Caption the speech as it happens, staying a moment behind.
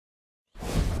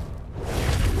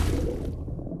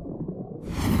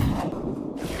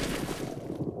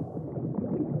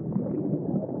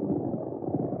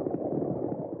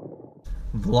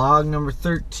Vlog number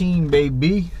 13,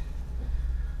 baby.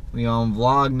 We on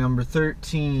vlog number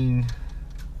 13.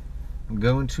 I'm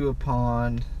going to a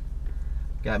pond.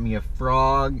 Got me a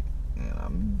frog, and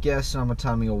I'm guessing I'm gonna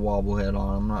tie me a wobblehead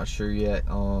on. I'm not sure yet.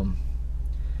 I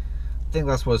think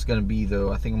that's what it's gonna be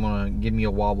though. I think I'm gonna give me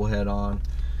a wobblehead on.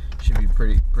 Should be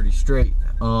pretty straight.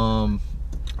 I'm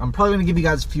probably gonna give you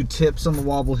guys a few tips on the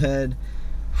wobblehead,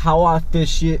 how I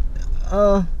fish it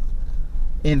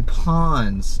in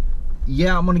ponds.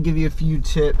 Yeah, I'm gonna give you a few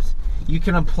tips. You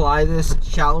can apply this at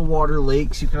shallow water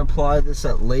lakes. You can apply this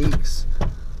at lakes.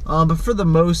 But for the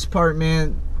most part,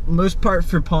 man,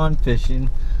 for pond fishing,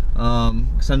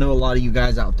 because I know a lot of you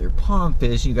guys out there pond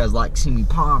fish. You guys like seeing me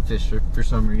pond fish for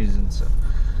some reason. So,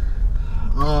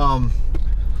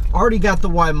 already got the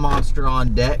white monster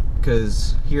on deck,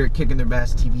 because here at Kicking Their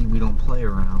Bass TV, we don't play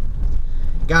around.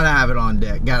 Gotta have it on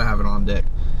deck. Gotta have it on deck,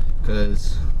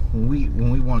 because when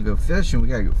we want to go fishing, we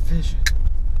gotta go fishing.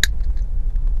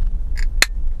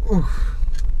 Oof.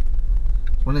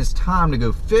 When it's time to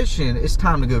go fishing, it's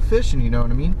time to go fishing, you know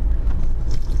what I mean?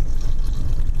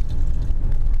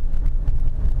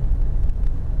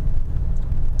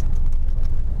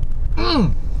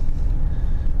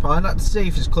 Probably not the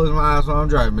safest closing my eyes while I'm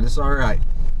driving, but it's alright.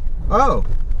 Oh!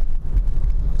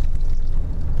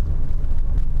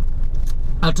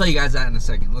 I'll tell you guys that in a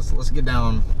second. Let's get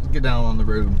down on the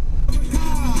road.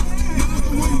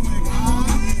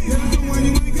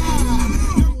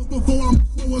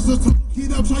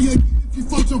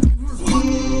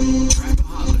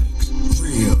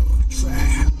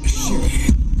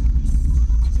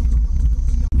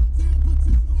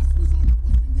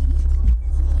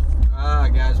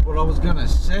 Guys, what I was gonna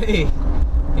say,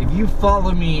 if you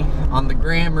follow me on the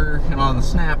Grammer and on the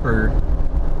Snapper,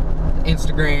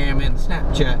 Instagram and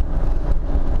Snapchat,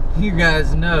 you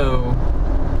guys know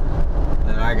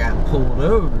that I got pulled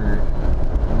over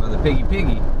by the piggy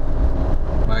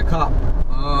by a cop.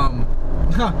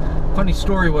 Funny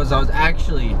story was, I was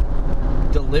actually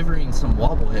delivering some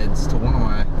wobbleheads to one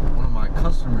of my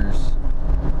customers.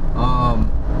 I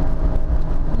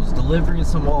was delivering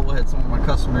some wobbleheads to one of my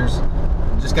customers.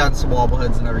 Just gotten some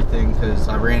wobbleheads and everything because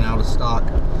I ran out of stock.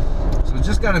 So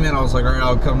just got him in. I was like, all right,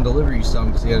 I'll come deliver you some,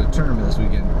 because he had a tournament this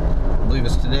weekend. I believe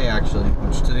it's today, actually,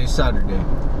 which today's Saturday.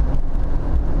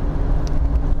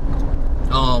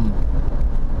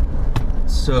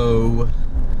 So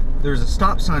there's a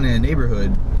stop sign in a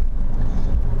neighborhood,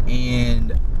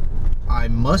 and I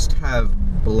must have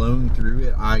blown through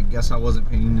it. I guess I wasn't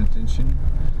paying attention.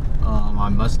 I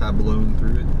must have blown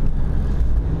through it.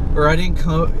 Or I didn't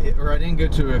go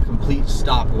to a complete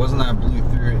stop. It wasn't that I blew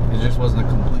through it. It just wasn't a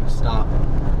complete stop.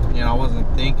 You know, I wasn't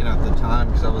thinking at the time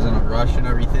because I was in a rush and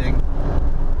everything.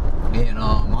 And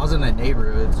I was in that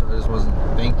neighborhood, so I just wasn't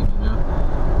thinking, you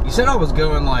know. He said I was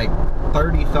going like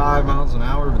 35 miles an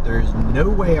hour, but there's no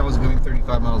way I was going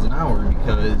 35 miles an hour,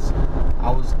 because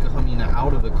I was coming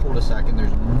out of the cul-de-sac and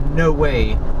there's no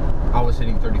way I was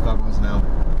hitting 35 miles an hour.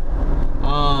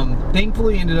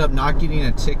 Thankfully ended up not getting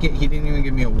a ticket. He didn't even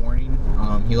give me a warning.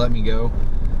 He let me go.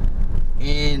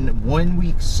 And 1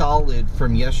 week solid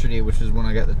from yesterday, which is when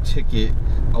I got the ticket,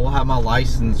 I will have my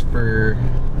license for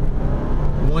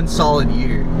 1 solid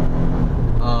year.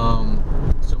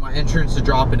 So my insurance is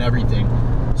dropping everything.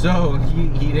 So he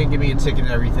didn't give me a ticket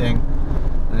and everything.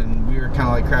 And we were kind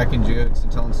of like cracking jokes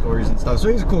and telling stories and stuff. So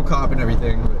he's a cool cop and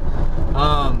everything. But,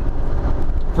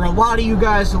 for a lot of you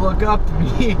guys to look up to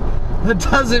me, that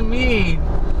doesn't mean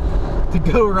to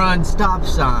go run stop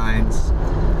signs.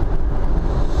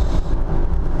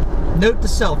 Note to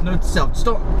self, just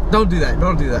don't do that,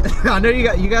 don't do that. I know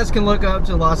you guys can look up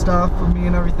to a lot of stuff from me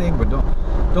and everything, but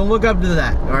don't look up to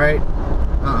that, alright?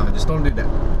 Just don't do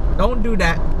that. Don't do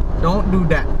that. Don't do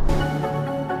that.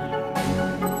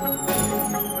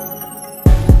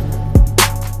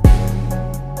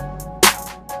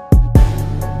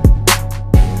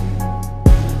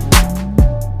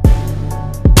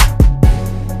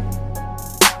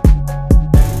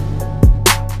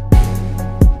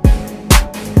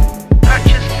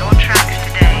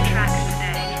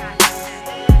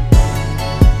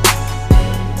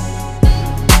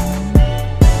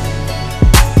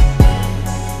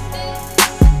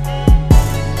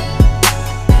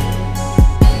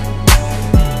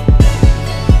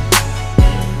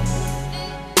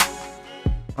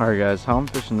 Alright guys, how I'm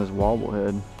fishing this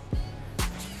wobblehead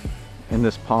in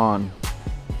this pond.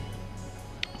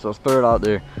 So let's throw it out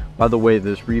there. By the way,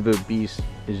 this Revo Beast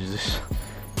is just,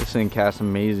 this thing casts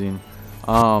amazing.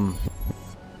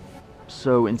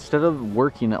 So instead of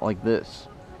working it like this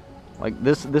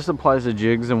applies to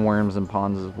jigs and worms and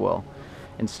ponds as well.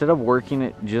 Instead of working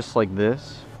it just like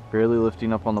this, barely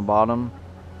lifting up on the bottom,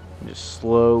 Just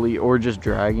slowly, or just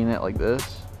dragging it like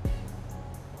this.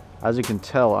 As you can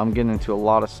tell, I'm getting into a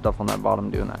lot of stuff on that bottom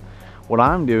doing that. What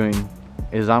I'm doing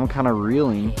is I'm kind of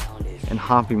reeling and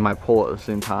hopping my pole at the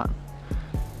same time.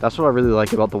 That's what I really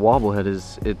like about the wobble head,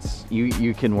 is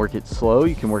you can work it slow,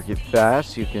 you can work it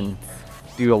fast, you can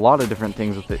do a lot of different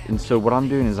things with it. And so what I'm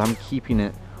doing is I'm keeping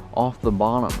it off the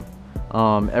bottom.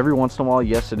 Every once in a while,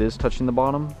 yes, it is touching the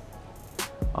bottom,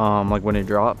 like when it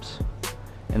drops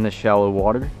in the shallow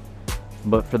water.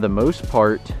 But for the most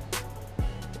part,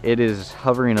 it is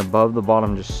hovering above the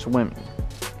bottom, just swimming.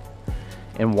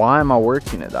 And why am I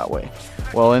working it that way?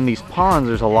 Well, in these ponds,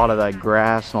 there's a lot of that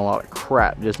grass and a lot of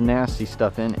crap, just nasty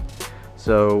stuff in it.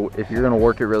 So if you're gonna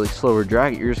work it really slow or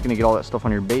drag it, you're just gonna get all that stuff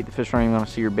on your bait. The fish aren't even gonna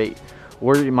see your bait.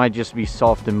 Or it might just be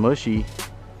soft and mushy,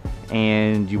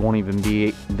 and you won't even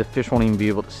be, the fish won't even be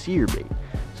able to see your bait.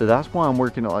 So that's why I'm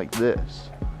working it like this.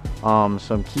 So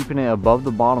I'm keeping it above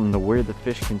the bottom to where the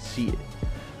fish can see it.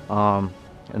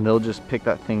 And they'll just pick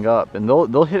that thing up, and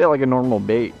they'll hit it like a normal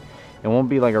bait. It won't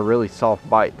be like a really soft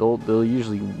bite. They'll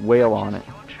usually wail on it,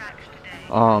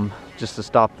 just to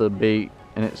stop the bait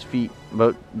in its feet.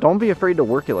 But don't be afraid to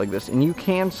work it like this, and you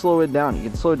can slow it down. You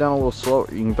can slow it down a little slower.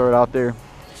 You can throw it out there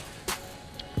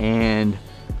and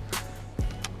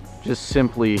just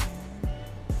simply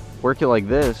work it like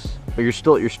this, but you're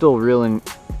still reeling.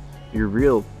 You're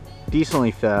real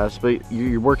decently fast, but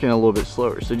you're working a little bit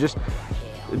slower. So just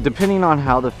depending on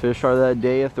how the fish are that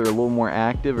day, if they're a little more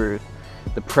active or if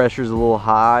the pressure's a little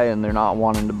high and they're not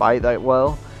wanting to bite that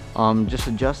well, just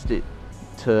adjust it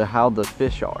to how the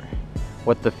fish are,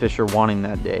 what the fish are wanting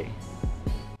that day.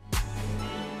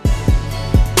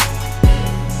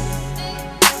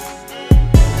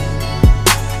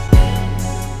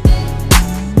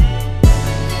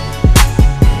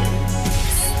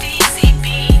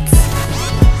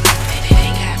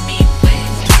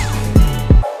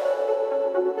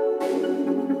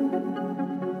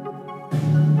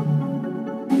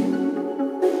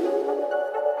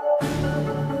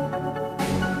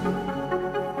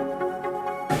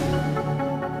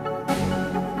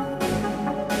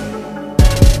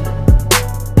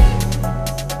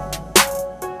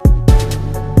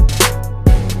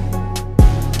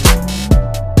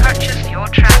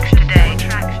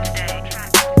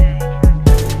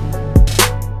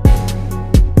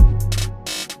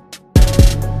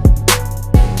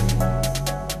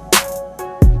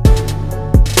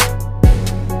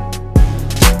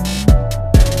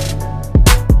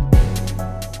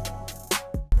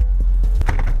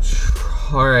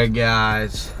 Alright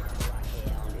guys,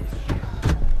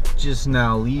 just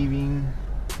now leaving.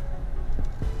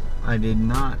 I did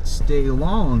not stay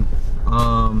long.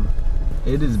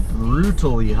 It is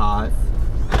brutally hot.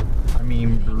 I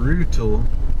mean brutal.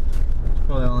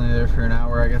 Probably only there for an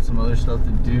hour. I got some other stuff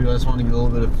to do. I just want to get a little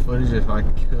bit of footage if I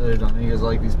could. I know you guys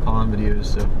like these pond videos,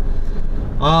 so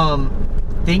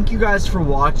thank you guys for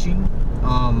watching.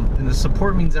 And the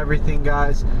support means everything,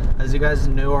 guys. As you guys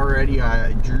know already,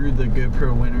 I drew the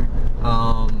GoPro winner.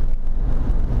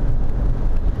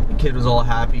 The kid was all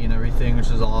happy and everything,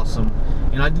 which is awesome.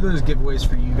 And I do those giveaways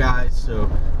for you guys, so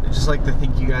I'd just like to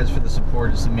thank you guys for the support.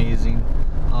 It's amazing.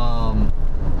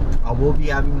 I will be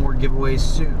having more giveaways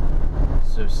soon,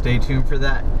 so stay tuned for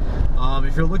that.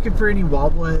 If you're looking for any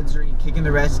wobbleheads or any Kicking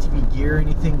Their Bass TV gear or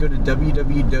anything, go to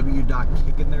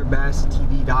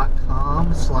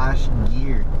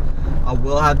www.kickingtheirbasstv.com/gear. I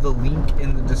will have the link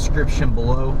in the description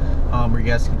below, where you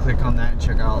guys can click on that and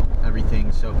check out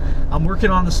everything. So I'm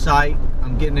working on the site.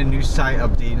 I'm getting a new site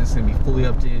update, and it's going to be fully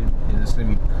updated, and it's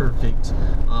going to be perfect.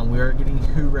 We are getting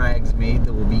rags made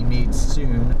that will be made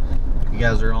soon. You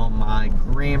guys are on my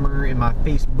Grammer and my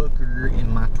Facebooker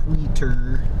and my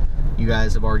Twitter. You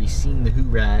guys have already seen the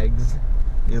rags.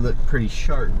 They look pretty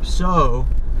sharp. So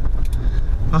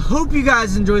I hope you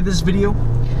guys enjoyed this video.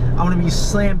 I'm going to be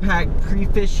slam-packed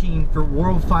pre-fishing for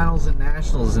World Finals and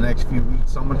Nationals the next few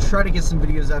weeks. So I'm going to try to get some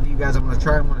videos out of you guys. I'm going to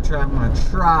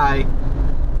try.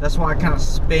 That's why I kind of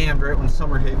spammed right when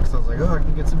summer hit, because I was like, oh, I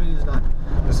can get some videos done.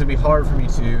 It's going to be hard for me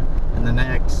to in the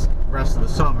rest of the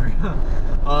summer.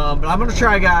 But I'm going to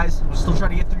try, guys. I'm still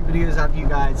trying to get 3 videos out of you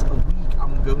guys a week.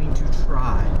 I'm going to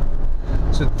try.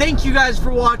 So thank you guys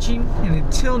for watching, and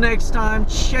until next time,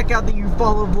 check out the You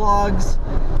Follow vlogs,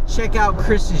 check out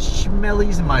Chris's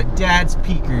Schmellies and my dad's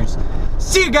Peekers.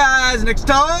 See you guys next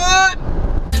time!